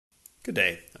Good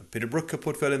day, I'm Peter Brook, a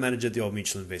Portfolio Manager at the Old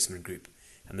Mutual Investment Group,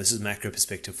 and this is Macro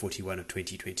Perspective 41 of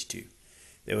 2022.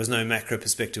 There was no Macro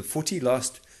Perspective 40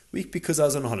 last week because I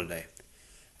was on holiday,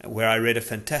 where I read a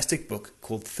fantastic book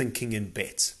called Thinking in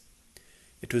Bets.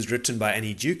 It was written by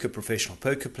Annie Duke, a professional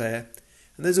poker player,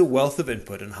 and there's a wealth of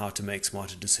input on how to make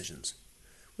smarter decisions,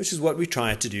 which is what we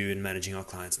try to do in managing our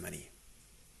clients' money.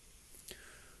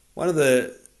 One of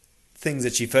the things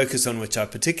that she focused on, which I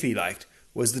particularly liked,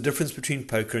 was the difference between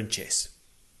poker and chess.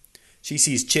 She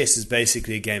sees chess as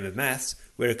basically a game of maths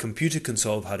where a computer can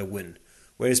solve how to win,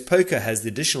 whereas poker has the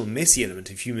additional messy element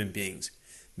of human beings,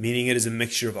 meaning it is a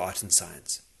mixture of art and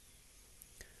science.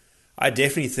 I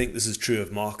definitely think this is true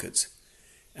of markets,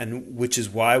 and which is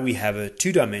why we have a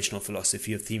two-dimensional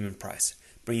philosophy of theme and price,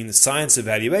 bringing the science of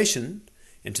valuation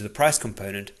into the price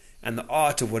component and the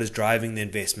art of what is driving the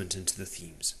investment into the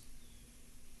themes.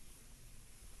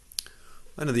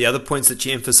 One of the other points that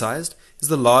she emphasized is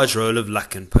the large role of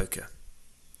luck in poker.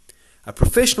 A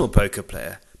professional poker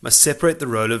player must separate the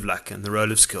role of luck and the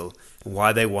role of skill and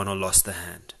why they won or lost the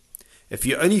hand. If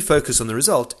you only focus on the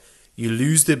result, you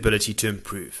lose the ability to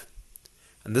improve.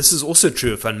 And this is also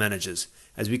true of fund managers,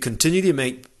 as we continually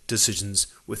make decisions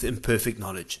with imperfect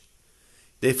knowledge.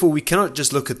 Therefore, we cannot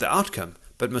just look at the outcome,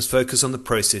 but must focus on the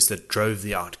process that drove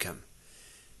the outcome.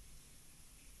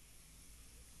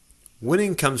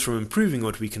 Winning comes from improving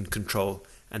what we can control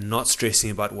and not stressing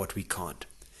about what we can't.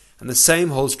 And the same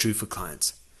holds true for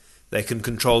clients. They can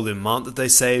control the amount that they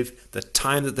save, the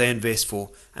time that they invest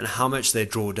for, and how much they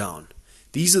draw down.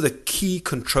 These are the key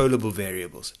controllable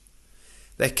variables.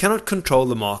 They cannot control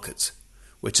the markets,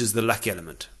 which is the luck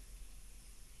element.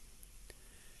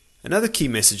 Another key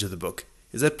message of the book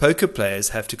is that poker players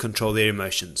have to control their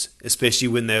emotions, especially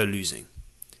when they are losing.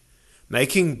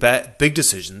 Making big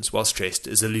decisions while stressed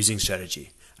is a losing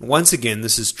strategy, and once again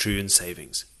this is true in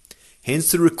savings. Hence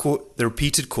the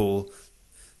repeated call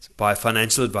by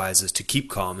financial advisors to keep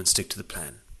calm and stick to the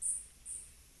plan.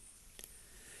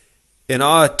 In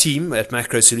our team at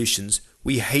Macro Solutions,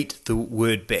 we hate the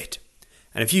word bet,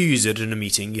 and if you use it in a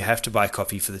meeting, you have to buy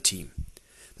coffee for the team.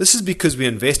 This is because we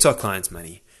invest our clients'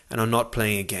 money and are not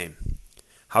playing a game.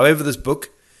 However, this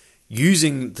book,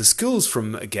 using the skills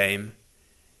from a game,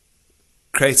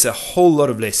 creates a whole lot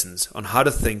of lessons on how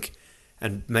to think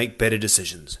and make better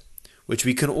decisions, which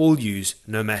we can all use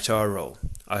no matter our role.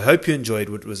 I hope you enjoyed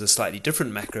what was a slightly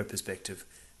different macro perspective.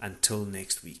 Until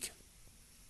next week.